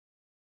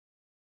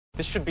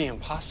This should be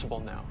impossible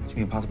now. It should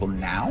be impossible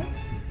now?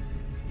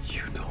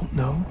 You don't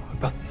know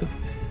about the...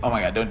 Oh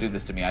my God, don't do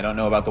this to me. I don't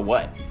know about the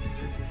what?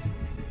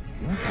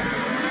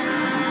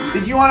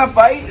 Did you want to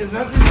fight? Is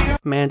that the deal?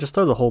 Man, just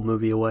throw the whole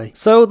movie away.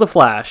 So, The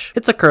Flash.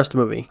 It's a cursed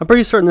movie. I'm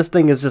pretty certain this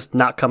thing is just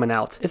not coming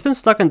out. It's been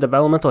stuck in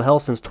developmental hell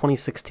since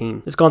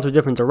 2016. It's gone through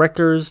different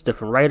directors,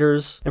 different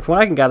writers, and from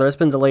what I can gather, it's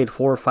been delayed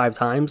 4 or 5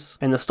 times.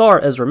 And the star,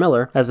 Ezra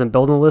Miller, has been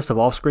building a list of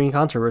off-screen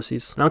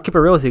controversies. And I'll keep it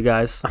real with you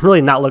guys, I'm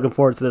really not looking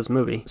forward to this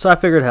movie. So I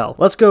figured, hell,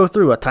 let's go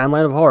through a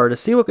timeline of horror to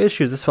see what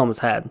issues this film has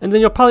had. And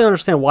then you'll probably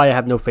understand why I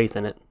have no faith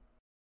in it.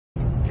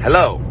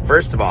 Hello.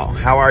 First of all,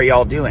 how are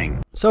y'all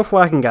doing? So from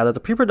what I can gather, the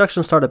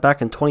pre-production started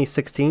back in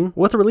 2016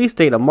 with a release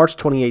date of March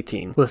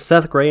 2018, with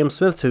Seth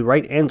Grahame-Smith to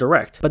write and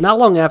direct. But not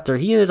long after,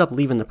 he ended up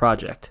leaving the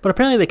project. But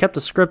apparently they kept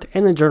the script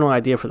and the general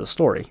idea for the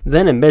story.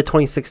 Then in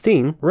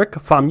mid-2016, Rick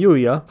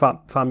Famuyiwa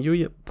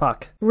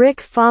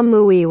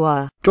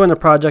joined the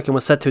project and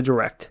was set to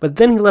direct. But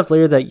then he left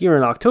later that year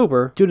in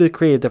October due to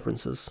creative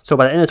differences. So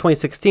by the end of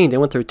 2016, they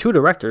went through 2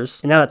 directors,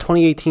 and now that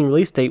 2018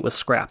 release date was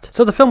scrapped.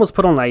 So the film was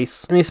put on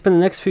ice, and they spent the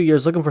next few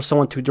years looking for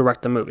someone to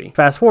direct the movie.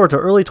 Fast forward to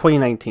early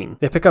 2019.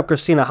 They pick up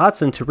Christina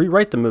Hodson to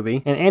rewrite the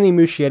movie, and Annie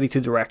Muschietti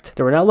to direct.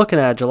 They were now looking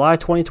at a July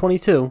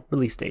 2022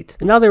 release date.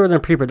 And now they were in the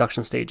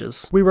pre-production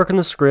stages, reworking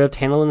the script,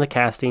 handling the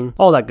casting,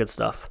 all that good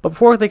stuff. But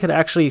before they could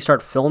actually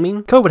start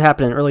filming, COVID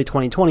happened in early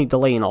 2020,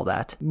 delaying all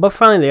that. But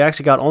finally they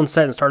actually got on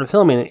set and started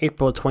filming in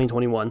April of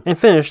 2021, and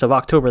finished of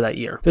October that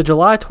year. The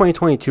July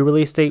 2022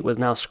 release date was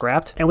now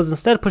scrapped, and was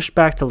instead pushed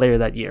back to later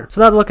that year.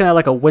 So now they're looking at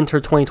like a winter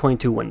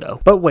 2022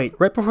 window. But wait,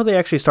 right before they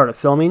actually started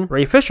filming,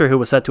 Ray Fisher, who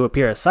was set to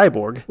appear as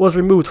Cyborg, was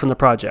removed from the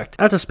project,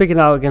 after speaking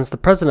out against the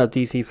president of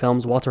DC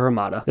Films, Walter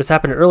Hamada. This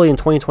happened early in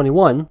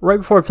 2021, right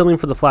before filming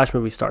for the Flash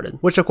movie started,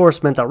 which of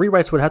course meant that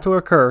rewrites would have to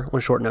occur on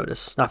short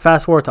notice. Now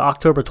fast forward to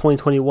October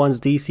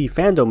 2021's DC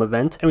Fandom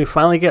event, and we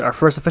finally get our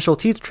first official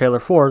teaser trailer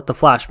for the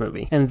Flash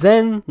movie. And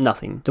then,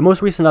 nothing. The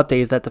most recent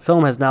update is that the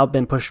film has now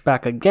been pushed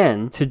back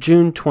again to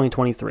June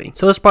 2023.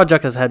 So this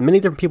project has had many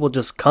different people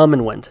just come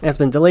and went, and has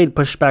been delayed,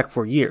 pushed back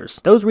for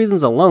years. Those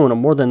reasons alone are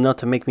more than enough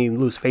to make me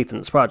lose faith in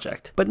this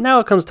project. But now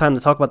it comes time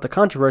to talk about the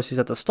controversies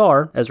that the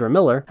star, Ezra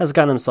Miller, has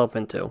gotten himself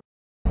into.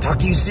 Talk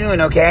to you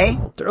soon, okay?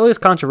 The earliest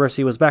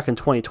controversy was back in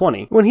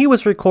 2020, when he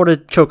was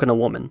recorded choking a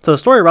woman. So the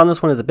story around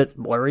this one is a bit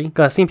blurry,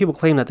 because I've seen people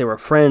claim that they were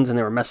friends and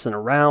they were messing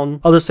around.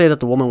 Others say that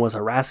the woman was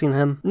harassing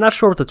him. I'm not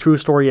sure what the true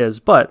story is,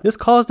 but this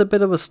caused a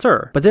bit of a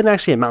stir, but didn't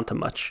actually amount to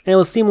much, and it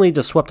was seemingly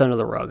just swept under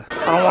the rug.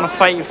 I don't want to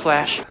fight you,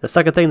 Flash. The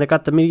second thing that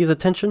got the media's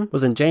attention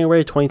was in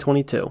January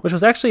 2022, which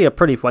was actually a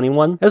pretty funny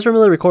one. Ezra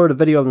Miller recorded a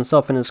video of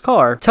himself in his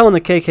car, telling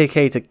the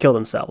KKK to kill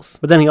themselves,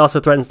 but then he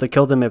also threatens to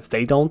kill them if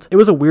they don't. It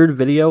was a weird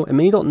video, and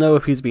many don't know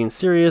if he's being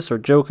serious or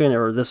joking,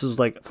 or this was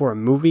like for a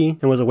movie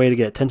and was a way to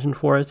get attention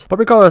for it. But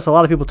regardless, a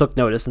lot of people took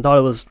notice and thought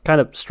it was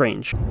kind of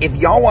strange. If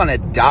y'all want to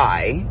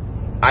die,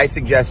 I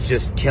suggest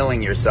just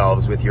killing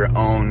yourselves with your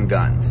own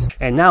guns.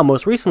 And now,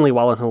 most recently,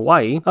 while in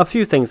Hawaii, a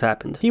few things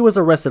happened. He was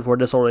arrested for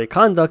disorderly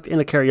conduct in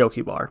a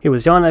karaoke bar. He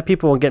was yelling at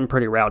people and getting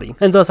pretty rowdy.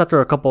 And thus,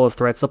 after a couple of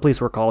threats, the police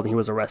were called and he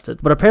was arrested.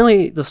 But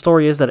apparently, the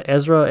story is that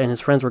Ezra and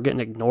his friends were getting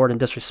ignored and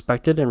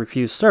disrespected and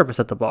refused service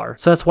at the bar.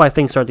 So that's why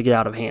things started to get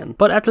out of hand.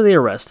 But after the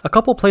arrest, a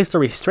couple placed a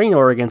restraining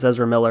order against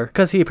Ezra Miller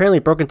because he apparently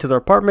broke into their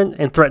apartment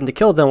and threatened to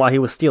kill them while he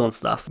was stealing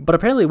stuff. But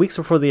apparently, weeks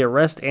before the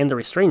arrest and the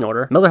restraining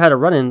order, Miller had a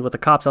run-in with the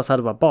cops outside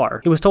of a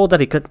bar. He was told that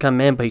he couldn't come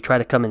in, but he tried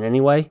to come in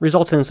anyway,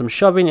 resulting in some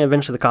shoving, and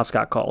eventually the cops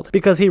got called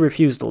because he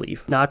refused to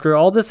leave. Now after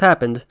all this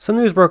happened, some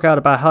news broke out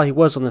about how he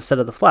was on the set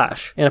of The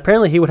Flash, and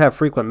apparently he would have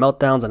frequent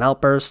meltdowns and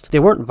outbursts. They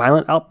weren't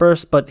violent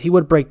outbursts, but he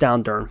would break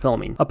down during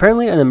filming.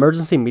 Apparently an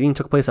emergency meeting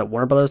took place at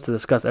Warner Brothers to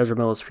discuss Ezra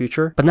Miller's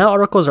future, but now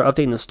articles are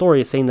updating the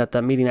story saying that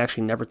that meeting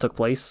actually never took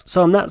place,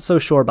 so I'm not so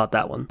sure about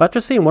that one. But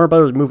after seeing Warner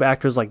Brothers remove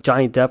actors like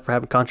Johnny Depp for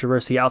having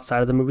controversy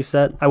outside of the movie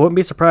set, I wouldn't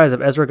be surprised if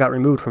Ezra got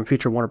removed from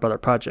future Warner Brothers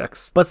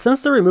projects. But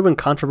since they're removing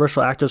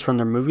controversial actors from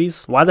their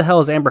movies, why the hell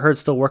is Amber Heard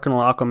still working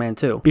on Aquaman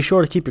 2? Be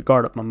sure to keep your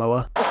guard up,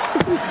 Momoa.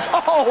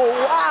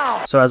 Oh,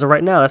 wow! So as of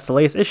right now, that's the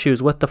latest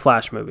issues with the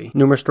Flash movie.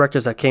 Numerous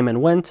directors that came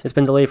and went. It's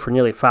been delayed for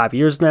nearly 5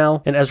 years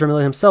now, and Ezra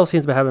Miller himself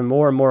seems to be having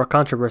more and more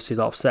controversies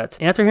off set.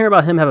 And after hearing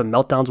about him having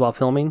meltdowns while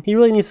filming, he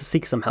really needs to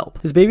seek some help.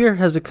 His behavior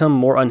has become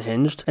more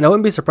unhinged, and I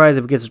wouldn't be surprised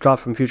if it gets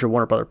dropped from future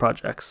Warner Brothers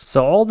projects.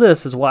 So all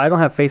this is why I don't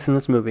have faith in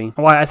this movie,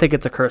 and why I think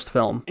it's a cursed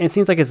film. And it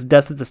seems like it's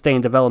destined to stay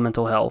in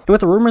developmental hell. And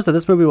with the rumors that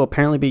this movie will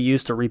apparently be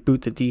used to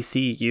reboot the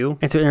DCEU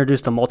and to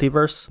introduce the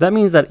multiverse, that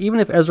means that even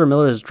if Ezra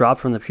Miller is dropped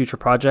from the future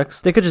projects,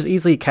 they could just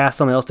easily cast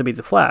someone else to be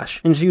the Flash,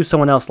 and just use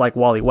someone else like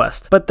Wally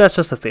West. But that's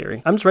just a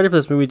theory. I'm just ready for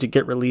this movie to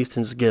get released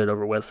and just get it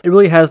over with. It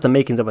really has the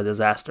makings of a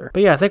disaster.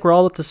 But yeah, I think we're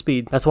all up to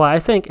speed. That's why I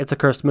think it's a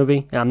cursed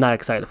movie, and I'm not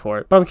excited for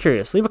it. But I'm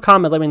curious. Leave a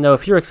comment, let me know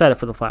if you're excited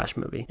for the Flash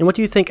movie. And what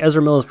do you think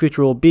Ezra Miller's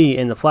future will be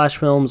in the Flash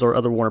films or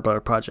other Warner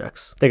Brothers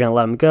projects? They're gonna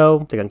let him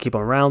go? They're gonna keep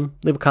him around?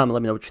 Leave a comment,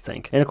 let me know what you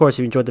think. And of course, if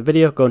you enjoyed the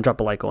video, go and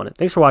drop a like on it.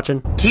 Thanks for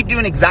watching. Keep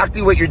doing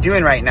exactly what you're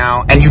doing right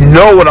now, and you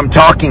know what I'm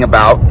talking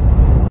about.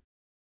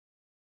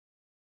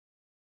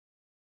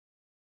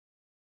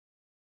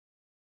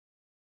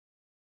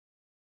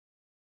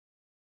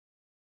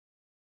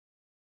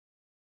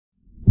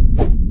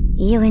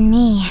 You and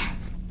me.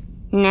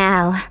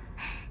 Now.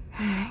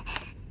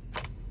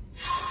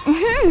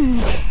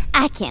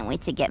 I can't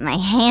wait to get my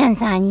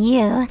hands on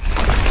you.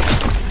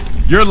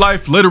 Your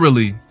life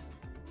literally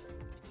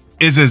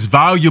is as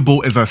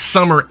valuable as a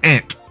summer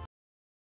ant.